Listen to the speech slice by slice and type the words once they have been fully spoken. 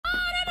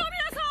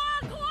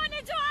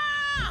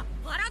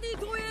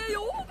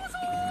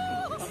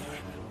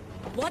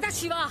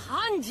私は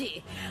ハン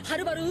ジ。は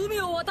るばる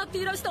海を渡って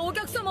いらしたお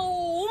客様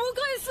をお迎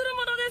えする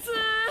ものです。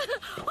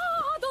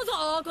どうぞ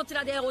こち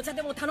らでお茶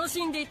でも楽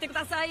しんでいってく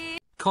ださい。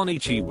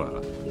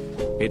Konnichiwa.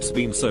 It's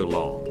been so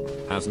long,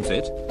 hasn't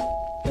it?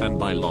 And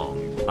by long,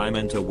 I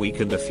meant a week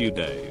and a few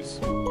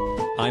days.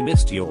 I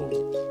missed y'all.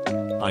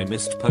 I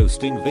missed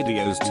posting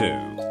videos too.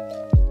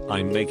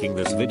 I'm making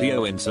this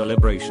video in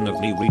celebration of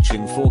me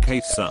reaching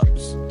 4K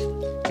subs.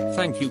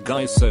 Thank you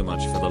guys so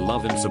much for the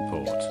love and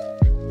support.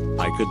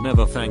 I could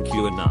never thank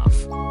you enough.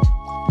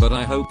 But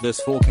I hope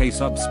this 4K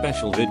sub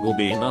special vid will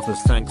be enough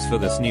as thanks for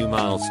this new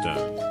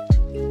milestone.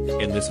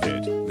 In this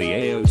vid, the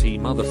AOT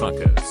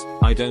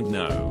motherfuckers, I don't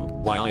know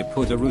why I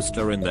put a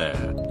rooster in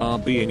there, are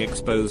being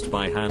exposed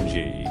by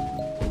hange.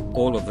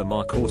 All of them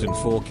are caught in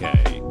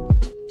 4K.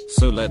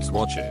 So let's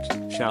watch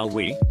it, shall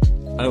we?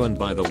 Oh, and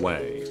by the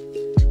way,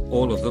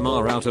 all of them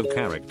are out of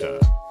character.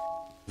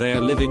 They're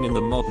living in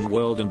the modern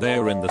world and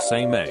they're in the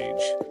same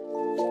age.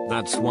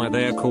 That's why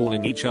they're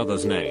calling each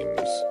other's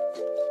names.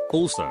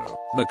 Also,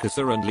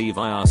 Mikasa and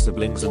Levi are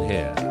siblings in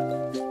here.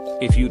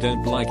 If you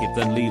don't like it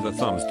then leave a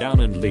thumbs down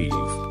and leave.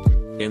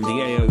 In the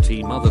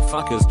AOT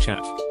motherfuckers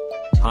chat.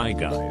 Hi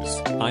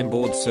guys, I'm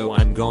bored so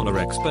I'm gonna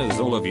expose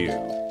all of you.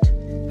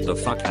 The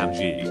fuck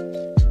hange?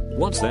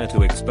 What's there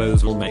to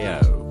expose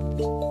Lmayo?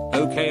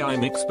 Okay,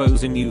 I'm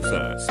exposing you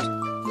first.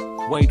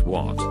 Wait,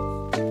 what?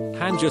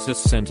 Hangesus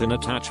sent an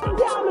attachment.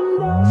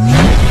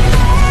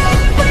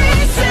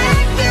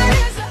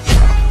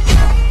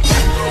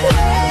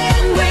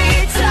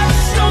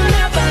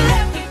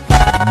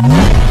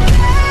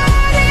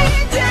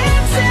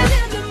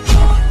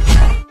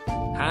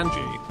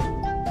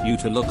 Hange, you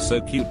two look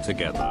so cute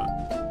together.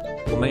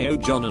 Mayo,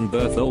 John and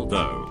Berthold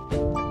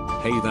though.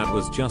 Hey, that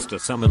was just a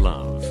summer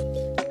love.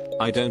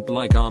 I don't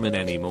like Armin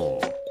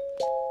anymore.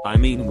 I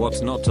mean,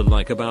 what's not to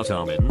like about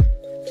Armin?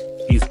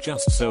 He's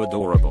just so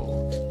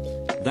adorable.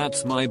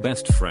 That's my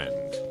best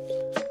friend.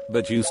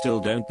 But you still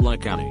don't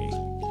like Annie.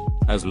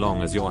 As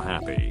long as you're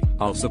happy,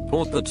 I'll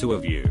support the two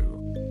of you.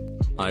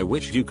 I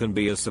wish you can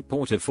be as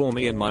supportive for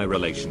me in my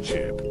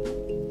relationship.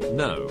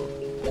 No.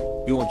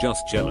 You're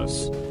just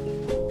jealous.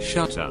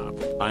 Shut up,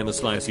 I'ma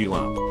slice you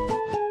up.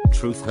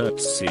 Truth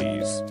hurts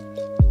seas.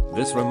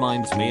 This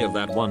reminds me of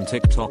that one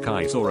TikTok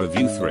I saw of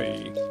you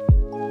three.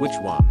 Which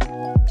one?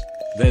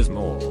 There's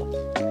more.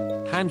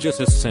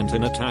 Hangesus sent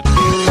an attachment.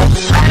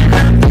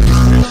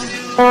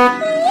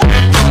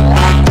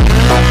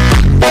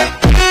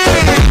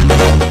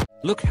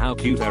 Look how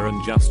cute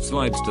Eren just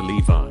slides to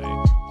Levi.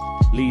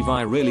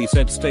 Levi really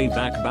said stay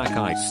back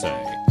I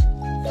say.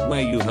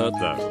 Where you hurt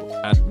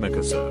though, at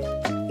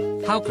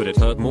Mikasa. How could it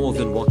hurt more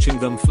than watching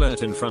them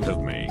flirt in front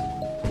of me?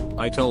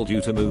 I told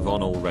you to move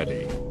on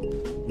already.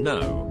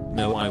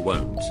 No, I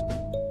won't.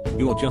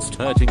 You're just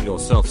hurting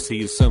yourself,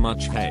 sees so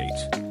much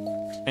hate.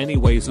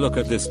 Anyways, look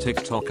at this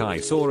TikTok I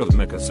saw of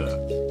Mikasa.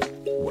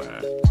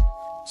 Where?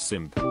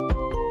 Simp.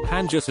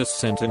 Hangesus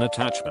sent an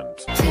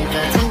attachment.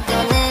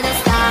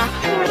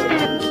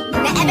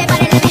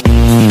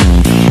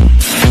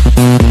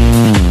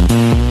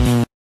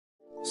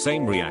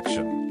 Same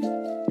reaction.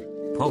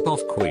 Pop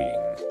off queen.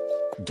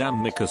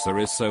 Damn,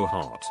 Mikasa is so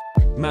hot.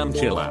 Ma'am,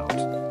 chill out.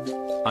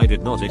 I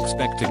did not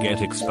expect to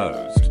get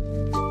exposed.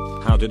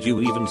 How did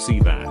you even see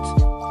that?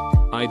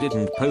 I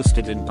didn't post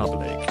it in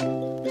public.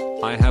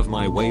 I have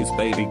my ways,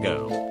 baby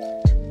girl.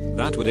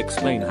 That would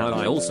explain how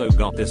I also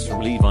got this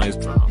from Levi's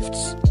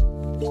drafts.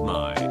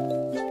 My.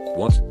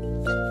 What?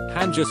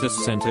 Hangesus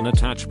sent an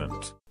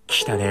attachment.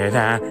 汚ねえ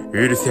な、う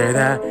るせえ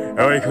な、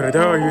おいこれ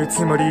どういう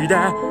つもり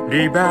だ、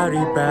リバリ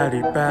バ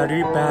リバ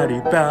リバリ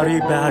バリ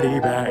バ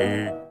リバ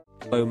リ。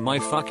 Oh my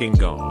fucking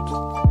god.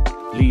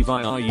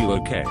 Levi, are you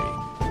okay?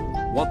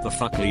 What the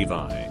fuck,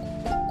 Levi?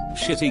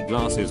 Shitty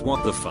glasses,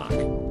 what the fuck?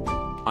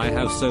 I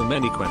have so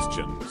many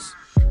questions.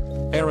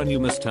 Eren, you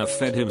must have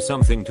fed him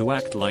something to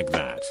act like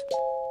that.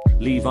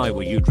 Levi,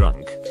 were you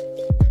drunk?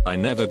 I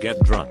never get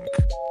drunk.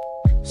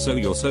 So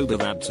you're sober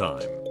that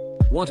time.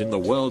 What in the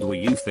world were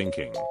you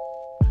thinking?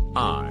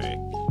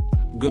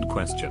 Good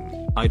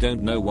question. I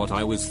don't know what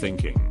I was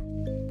thinking.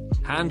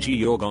 Hange,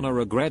 you're gonna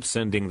regret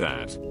sending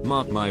that,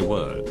 mark my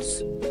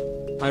words.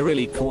 I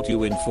really caught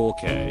you in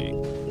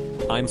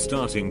 4K. I'm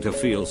starting to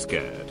feel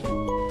scared.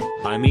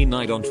 I mean,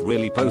 I don't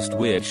really post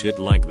weird shit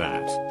like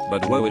that,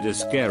 but whoa, it is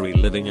scary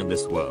living in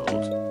this world.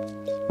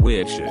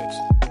 Weird shit.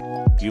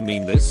 You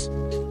mean this?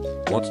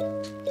 What?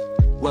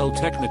 Well,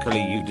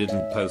 technically you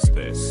didn't post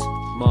this.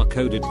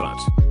 Marco did, but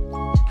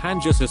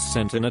Hangesus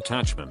sent an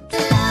attachment.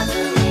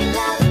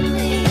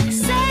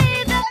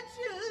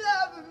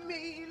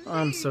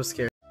 I'm so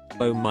scared.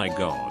 Oh my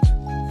god.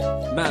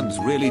 Mans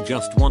really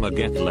just wanna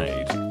get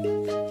laid.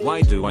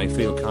 Why do I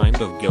feel kind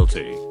of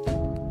guilty?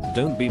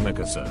 Don't be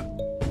Mikasa.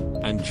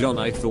 And John,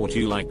 I thought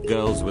you liked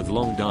girls with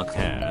long dark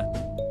hair.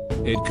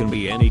 It can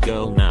be any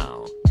girl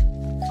now.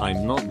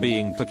 I'm not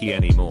being picky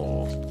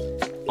anymore.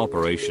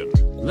 Operation.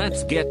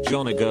 Let's get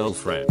John a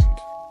girlfriend.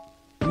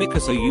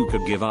 Mikasa, you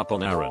could give up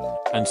on Eren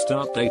and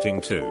start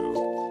dating too.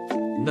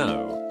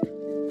 No.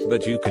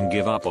 But you can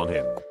give up on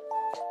him.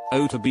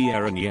 Oh, to be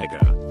Eren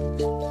Yeager.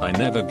 I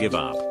never give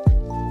up.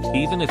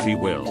 Even if he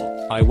will,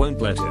 I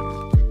won't let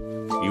him.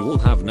 You will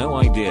have no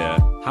idea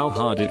how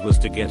hard it was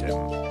to get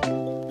him.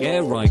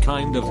 Yeah, I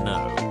kind of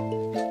know.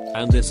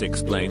 And this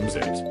explains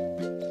it.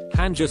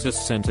 Hangesus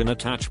sent an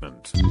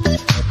attachment.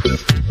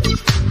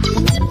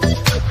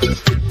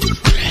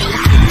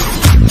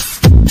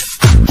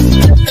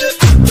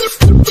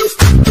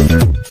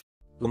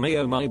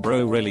 Oh my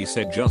bro really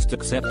said just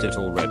accept it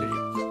already.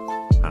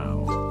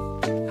 How?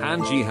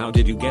 Hanji, how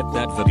did you get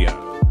that video?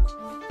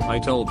 I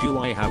told you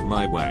I have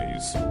my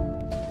ways.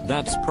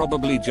 That's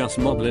probably just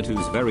Moblet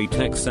who's very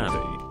tech savvy.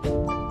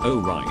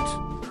 Oh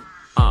right.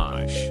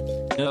 Ash.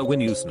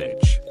 When you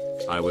snitch.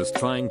 I was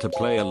trying to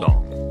play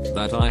along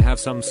that I have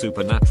some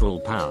supernatural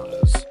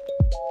powers.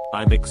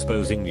 I'm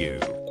exposing you.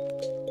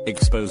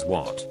 Expose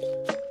what?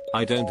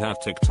 I don't have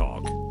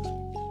TikTok.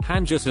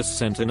 Hangesus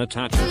sent an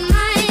attachment.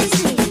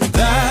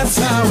 That's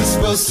how it's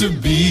supposed to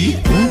be.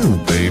 Ooh,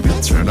 baby,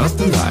 turn off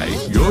the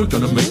light. You're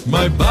gonna make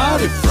my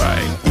body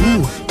fry.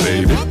 Ooh,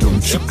 baby,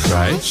 don't you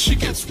cry. She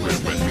gets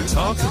weird when you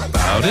talk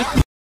about it.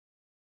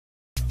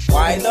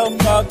 Why the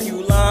fuck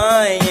you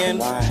lying?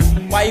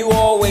 Why you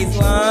always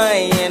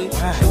lying?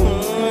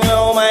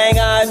 Oh my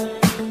god,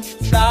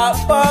 stop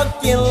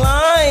fucking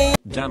lying.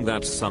 Damn,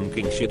 that's some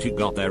king shit you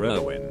got there,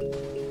 Erwin.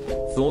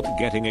 Thought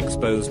getting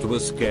exposed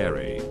was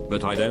scary,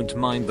 but I don't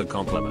mind the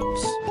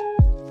compliments.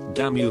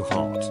 Damn you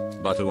hot,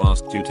 but who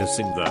asked you to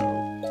sing though?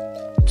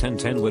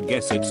 1010 would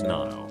guess it's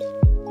now.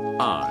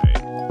 I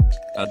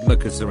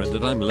admit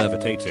surrendered, I'm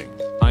levitating.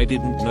 I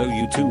didn't know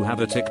you two have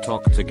a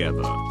TikTok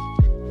together.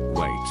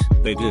 Wait,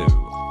 they do.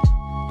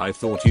 I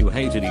thought you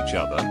hated each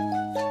other.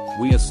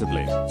 We are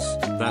siblings,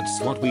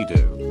 that's what we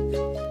do.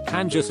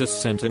 Hangesus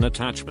sent an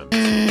attachment.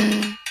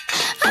 I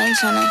ain't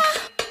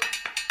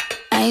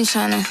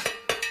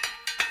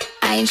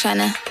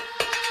tryna.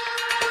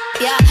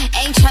 Yeah,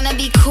 ain't tryna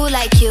be cool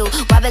like you.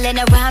 Wobbling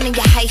around in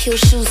your high heel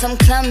shoes, I'm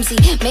clumsy.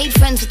 Made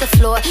friends with the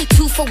floor.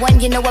 2 for 1,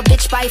 you know a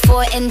bitch by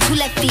 4. And 2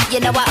 left feet, you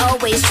know I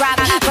always drop.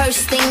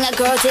 First thing a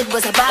girl did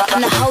was a bop.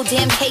 And the whole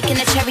damn cake and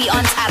the cherry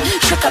on top.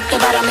 Shook up the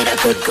bottom, made a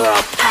good girl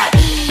pop.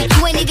 You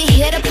ain't even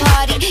here to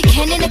party.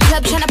 Ken in the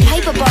club tryna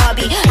pipe a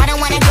Barbie. I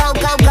don't wanna go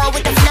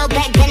with the flow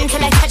back then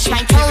until I touch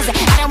my toes.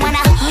 I don't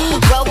wanna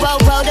roll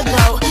the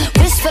boat.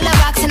 Wrist full of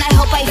rocks and I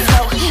hope I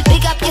float.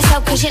 Big up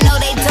yourself cause you know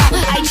they don't.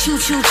 I chew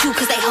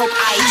cause they hope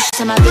I.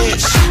 I'm a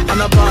bitch,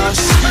 I'm a boss.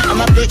 I'm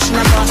a bitch and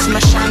a boss, I'ma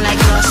shine like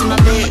glass. I'm a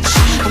bitch,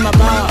 I'm a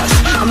boss.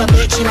 I'm a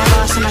bitch and a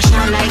boss, I'ma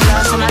shine like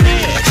glass. I'm a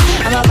bitch,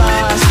 I'm a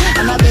boss.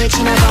 I'm a bitch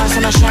and a boss,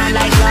 I'ma shine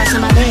like glass.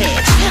 I'm a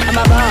bitch, I'm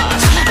a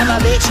boss. I'm a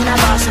bitch and a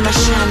boss, I'ma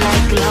shine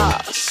like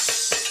glass.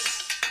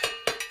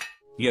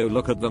 Yo,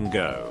 look at them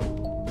go.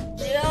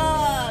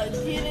 Yeah,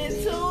 get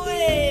into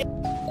it.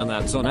 And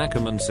that's on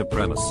Ackerman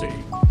supremacy.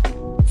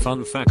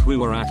 Fun fact, we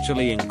were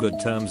actually in good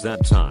terms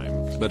that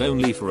time, but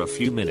only for a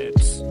few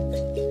minutes.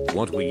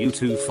 What were you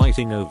two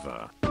fighting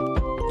over?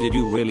 Did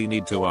you really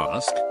need to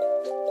ask?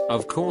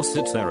 Of course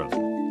it's Aaron.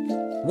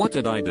 What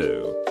did I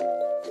do?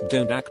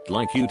 Don't act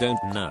like you don't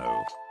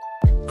know.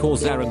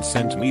 Cause Aaron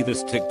sent me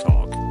this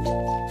TikTok.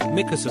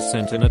 Mikasa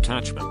sent an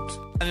attachment.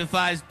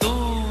 Faz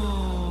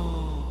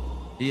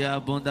e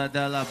a bunda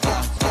dela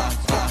bate.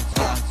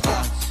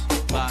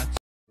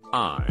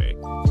 I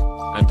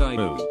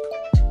oop.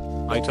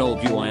 I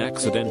told you I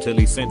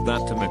accidentally sent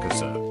that to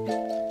Mikasa.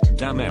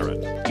 Damn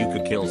Aaron, you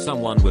could kill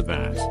someone with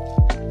that.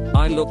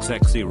 I look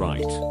sexy,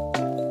 right?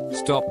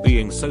 Stop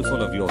being so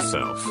full of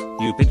yourself,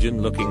 you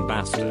pigeon-looking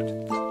bastard.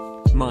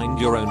 Mind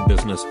your own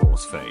business,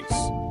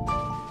 horseface.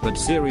 But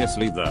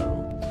seriously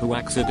though, who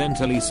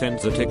accidentally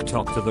sent the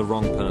TikTok to the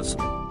wrong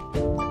person?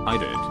 I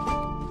did.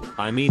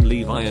 I mean,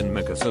 Levi and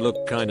Mikasa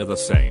look kinda the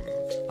same.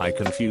 I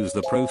confused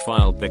the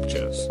profile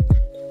pictures.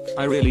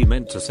 I really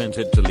meant to send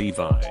it to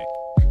Levi.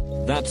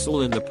 That's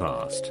all in the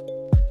past.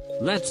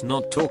 Let's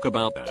not talk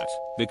about that,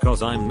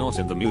 because I'm not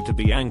in the mood to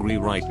be angry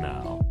right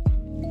now.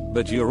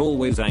 But you're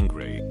always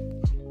angry.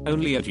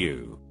 Only at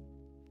you.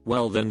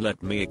 Well then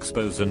let me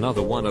expose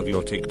another one of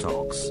your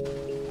TikToks.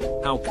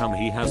 How come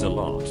he has a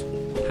lot?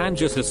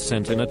 Hangesus has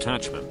sent an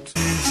attachment.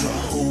 I'm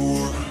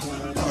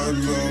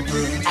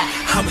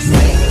a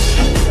savage,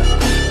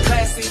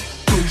 classy,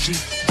 bougie,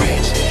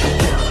 rich,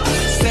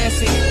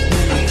 sassy,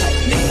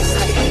 niggas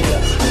hype,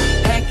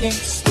 hacking,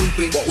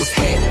 stupid. What was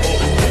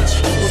happening, bitch?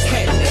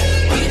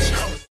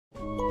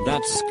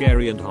 That's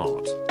scary and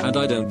hot, and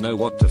I don't know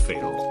what to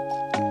feel.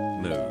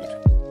 Mood.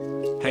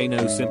 Hey,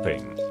 no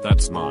simping,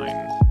 that's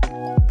mine.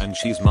 And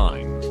she's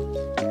mine.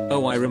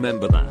 Oh, I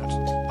remember that.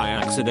 I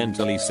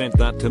accidentally sent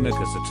that to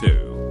Mikasa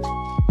too.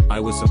 I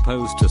was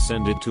supposed to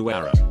send it to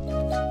Aaron.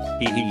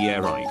 Yeah,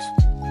 right.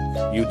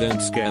 You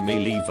don't scare me,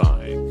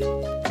 Levi.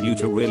 You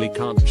two really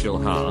can't chill,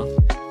 huh?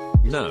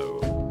 No.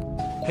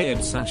 Hey,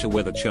 it's Sasha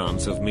with a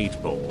chance of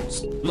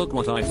meatballs. Look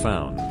what I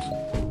found.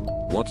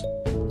 What?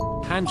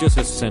 Hangesus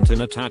has sent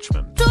an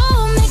attachment.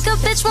 Don't make a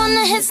bitch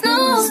wanna hit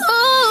snooze.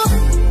 Ooh.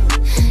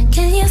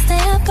 Can you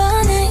stay up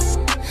all night?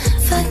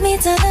 Fuck me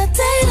till the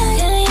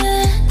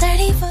daylight.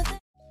 30 for the...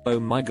 Oh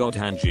my god,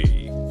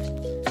 Hanji.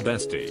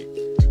 Bestie.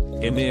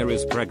 Ymir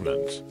is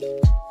pregnant.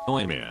 Oh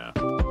Ymir.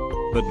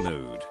 But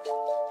mood.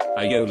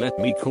 Ayo, let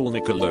me call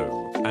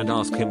Nicolo and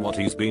ask him what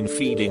he's been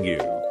feeding you.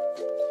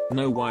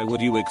 No, why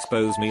would you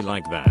expose me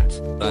like that?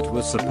 That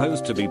was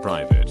supposed to be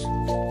private.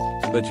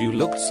 But you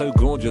look so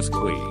gorgeous,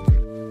 queen.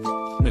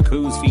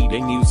 Niku's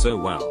feeding you so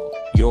well.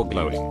 You're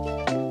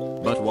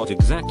glowing. But what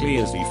exactly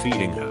is he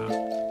feeding her?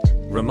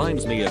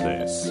 Reminds me of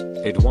this.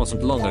 It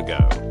wasn't long ago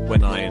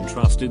when I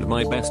entrusted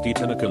my bestie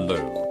to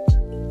Nicolo.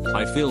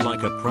 I feel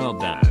like a proud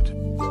dad.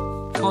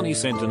 Connie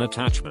sent an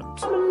attachment.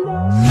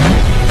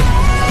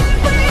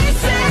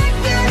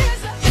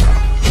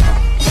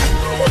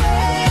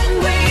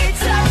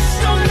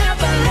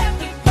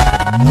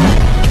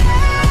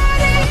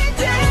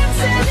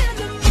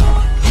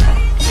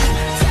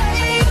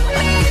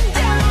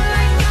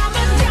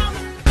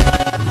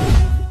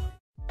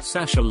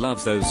 Sasha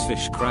loves those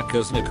fish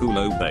crackers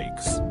Nicolo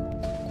bakes.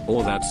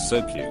 Oh, that's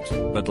so cute.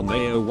 But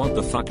Lmao, what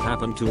the fuck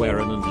happened to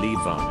Aaron and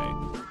Levi?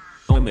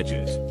 Oh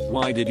midget,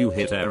 why did you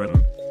hit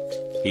Aaron?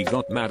 He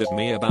got mad at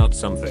me about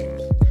something.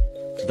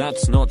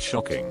 That's not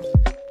shocking.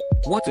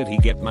 What did he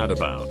get mad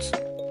about?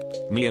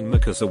 Me and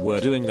Mikasa were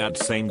doing that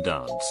same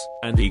dance,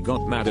 and he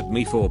got mad at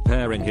me for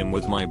pairing him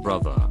with my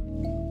brother.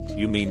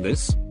 You mean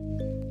this?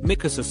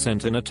 Mikasa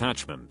sent an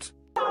attachment.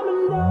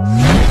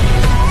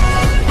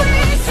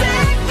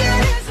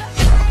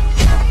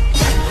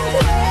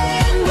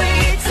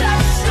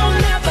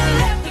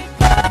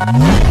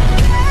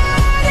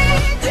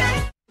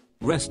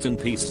 Rest in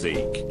peace,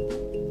 Zeke.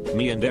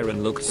 Me and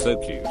Aaron looked so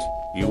cute.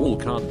 You all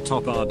can't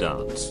top our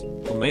dance.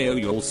 Mayo,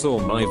 you all saw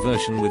my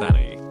version with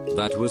Annie.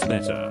 That was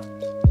better.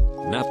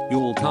 Nap, you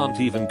all can't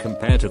even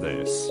compare to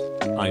this.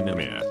 I'm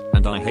Ymir,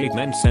 and I hate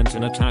men sent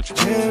an attachment.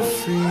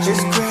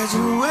 Just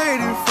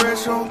graduated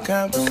fresh on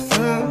campus.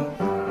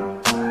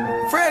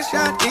 Fresh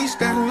out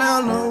East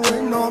Atlanta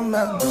with no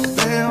mountains.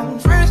 Damn,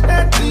 fresh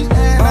out East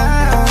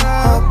Atlanta.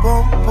 Up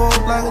on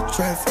board like a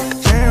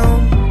traffic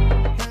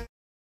jam.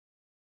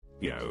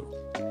 Yo.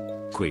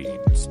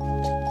 Queens.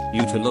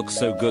 You two look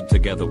so good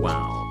together,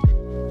 wow.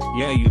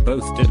 Yeah, you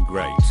both did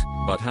great,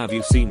 but have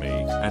you seen me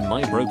and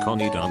my bro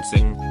Connie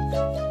dancing?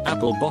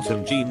 Apple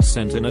bottom jeans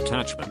sent an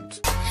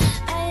attachment.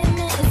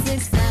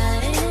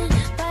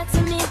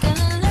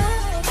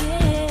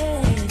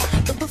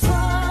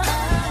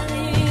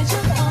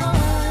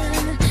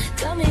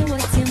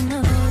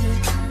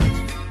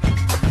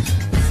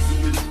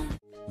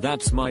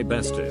 That's my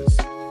besties.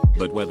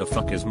 But where the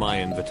fuck is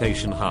my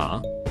invitation,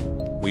 huh?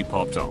 We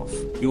popped off.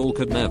 Y'all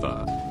could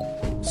never.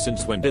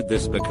 Since when did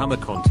this become a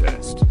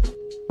contest?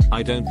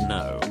 I don't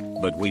know,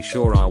 but we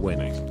sure are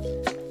winning.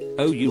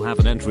 Oh, you have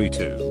an entry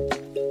too?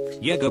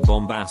 Jaeger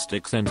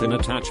Bombastic sent an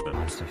attachment.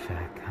 That's a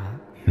fact, huh?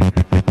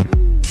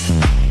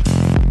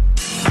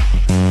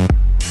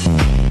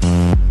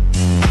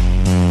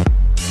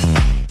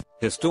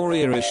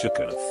 Historia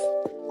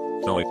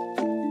Ishiketh. No,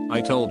 I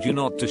told you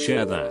not to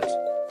share that.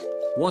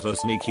 What a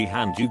sneaky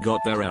hand you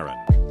got there, Aaron.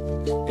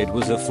 It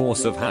was a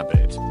force of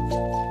habit.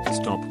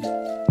 Stop.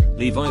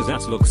 Levi's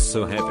ass looks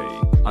so heavy,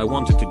 I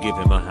wanted to give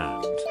him a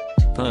hand.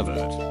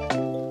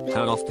 Pervert.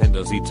 How often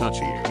does he touch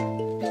you?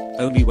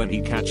 Only when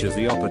he catches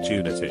the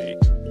opportunity.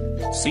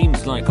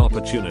 Seems like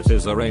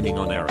opportunities are raining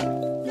on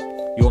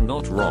Aaron. You're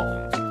not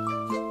wrong.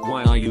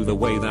 Why are you the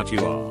way that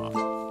you are?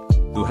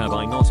 Who have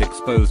I not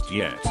exposed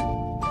yet?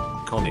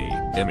 Connie,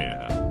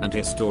 Ymir, and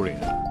Historia.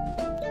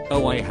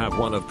 Oh, I have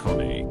one of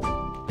Connie.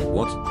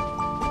 What?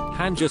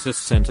 Hangesus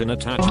sent an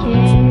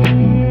attachment.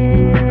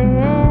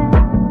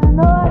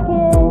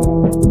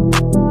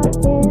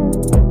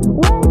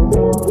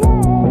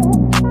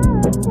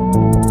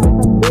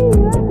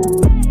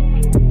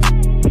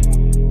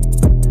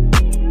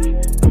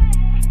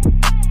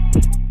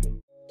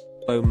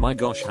 Oh my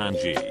gosh,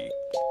 Hanji.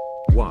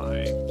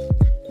 Why?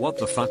 What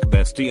the fuck,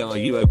 bestie, are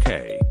you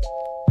okay?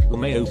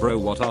 Lmao bro,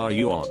 what are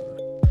you on?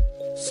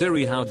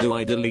 Siri, how do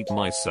I delete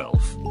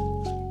myself?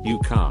 You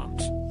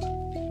can't.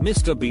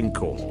 Mr. Bean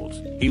called.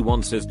 He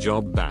wants his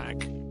job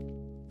back.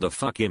 The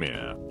fuck,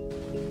 Ymir.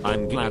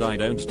 I'm glad I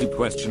don't do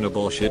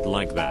questionable shit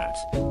like that.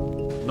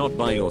 Not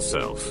by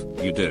yourself,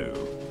 you do.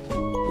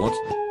 What?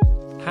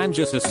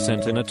 Hanges has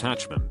sent an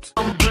attachment.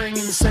 I'm bringing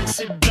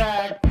sexy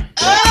back.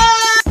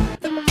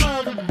 The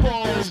mother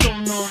boys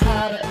don't know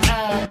how to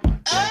act.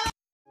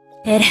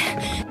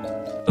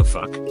 The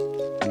fuck?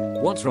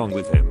 What's wrong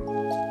with him?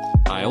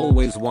 I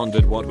always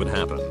wondered what would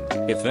happen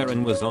if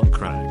Aaron was on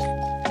crack.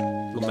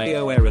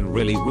 Lmao, Aaron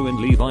really ruined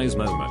Levi's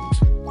moment.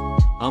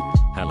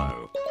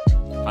 Hello.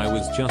 I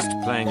was just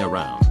playing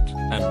around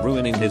and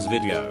ruining his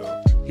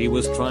video. He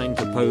was trying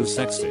to pose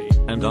sexy,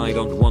 and I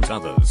don't want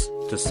others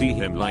to see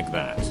him like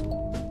that.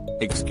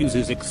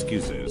 Excuses.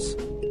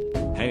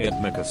 Hey at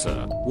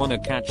Mikasa, wanna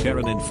catch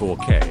Aaron in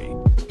 4K?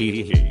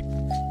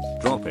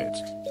 Hehehe. Drop it.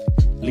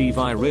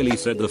 Levi really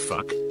said the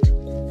fuck?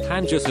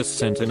 Hanges has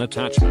sent an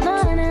attachment.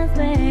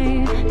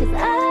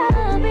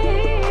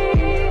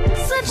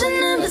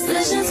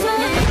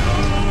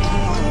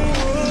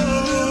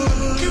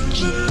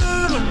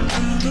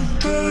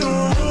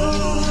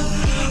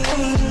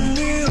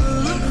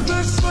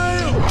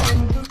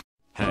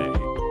 Hey.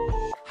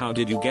 How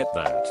did you get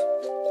that?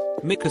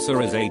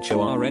 Mikasa is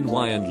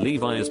HORNY and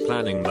Levi is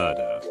planning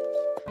murder.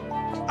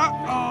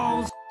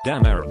 Uh-oh.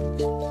 Damn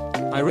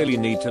Aaron. I really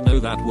need to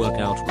know that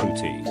workout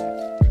routine.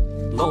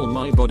 Lol,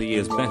 my body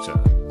is better.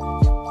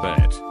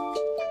 Bet.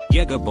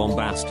 Jaeger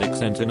bombastic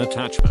sent an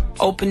attachment.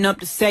 Open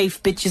up the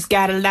safe, bitches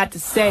got a lot to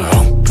say.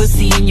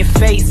 Pussy in your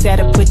face,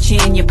 that'll put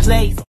you in your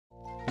place.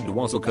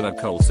 Dwazakara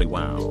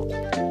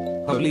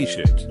wow. Holy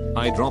shit,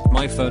 I dropped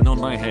my phone on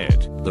my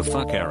head. The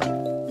fuck, Aaron?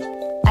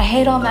 I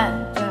hate all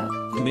men.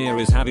 Mir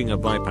is having a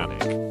bi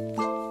panic.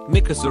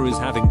 Mikasa is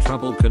having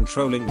trouble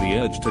controlling the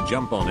urge to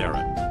jump on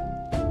Aaron.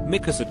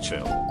 Mikasa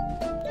chill.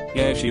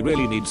 Yeah, she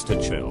really needs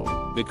to chill,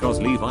 because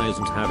Levi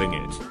isn't having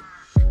it.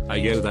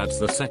 Ayo, that's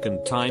the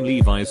second time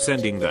Levi's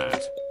sending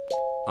that.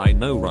 I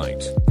know,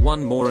 right?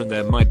 One more and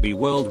there might be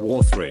World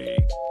War III.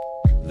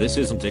 This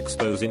isn't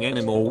exposing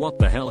anymore. What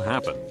the hell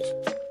happened?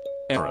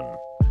 Aaron.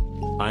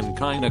 I'm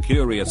kinda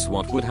curious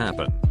what would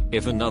happen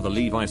if another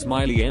Levi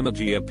smiley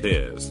emoji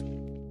appears.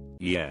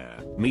 Yeah,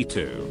 me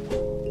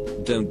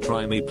too. Don't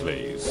try me,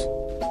 please.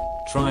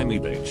 Try me,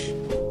 bitch.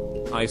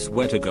 I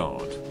swear to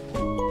God.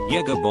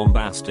 Jaeger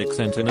bombastic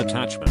sent an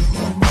attachment.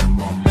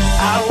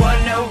 I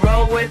wanna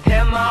roll with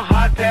him, a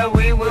hot pair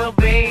we will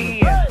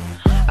be.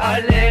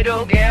 A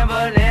little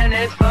gambling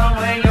is fun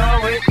when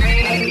you're with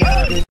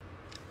me.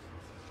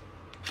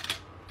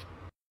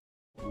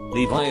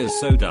 Levi is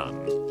so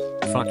done.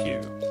 Fuck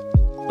you.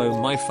 Oh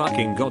my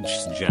fucking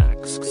gosh,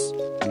 Jax.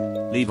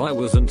 Levi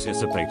was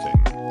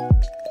anticipating.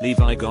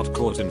 Levi got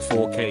caught in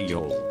 4K,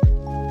 y'all.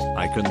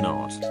 I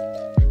cannot.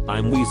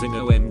 I'm wheezing,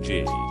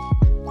 OMG.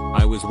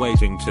 I was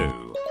waiting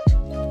too.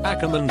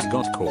 Ackerman's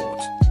got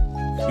caught.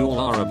 Y'all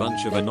are a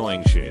bunch of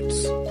annoying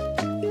shits.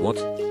 What?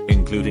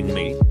 Including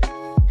me?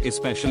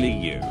 Especially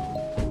you.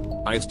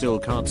 I still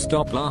can't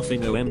stop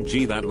laughing,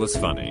 OMG, that was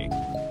funny.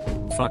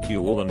 Fuck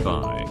you all and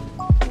bye.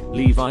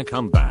 Levi,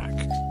 come back.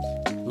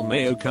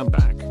 Mayo, come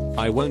back.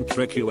 I won't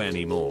trick you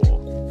anymore.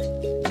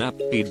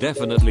 Nappy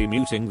definitely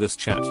muting this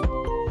chat.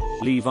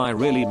 Levi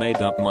really made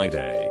up my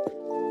day.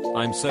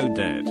 I'm so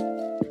dead.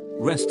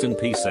 Rest in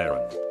peace,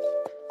 Aaron.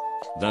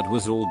 That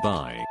was all,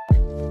 bye.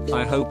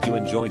 I hope you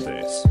enjoyed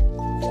this.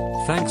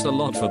 Thanks a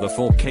lot for the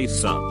 4K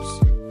subs.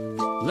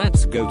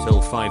 Let's go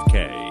till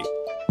 5K.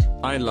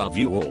 I love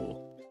you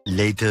all.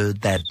 Later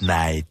that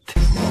night.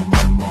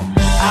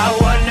 I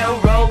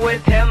wanna roll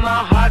with him,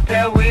 a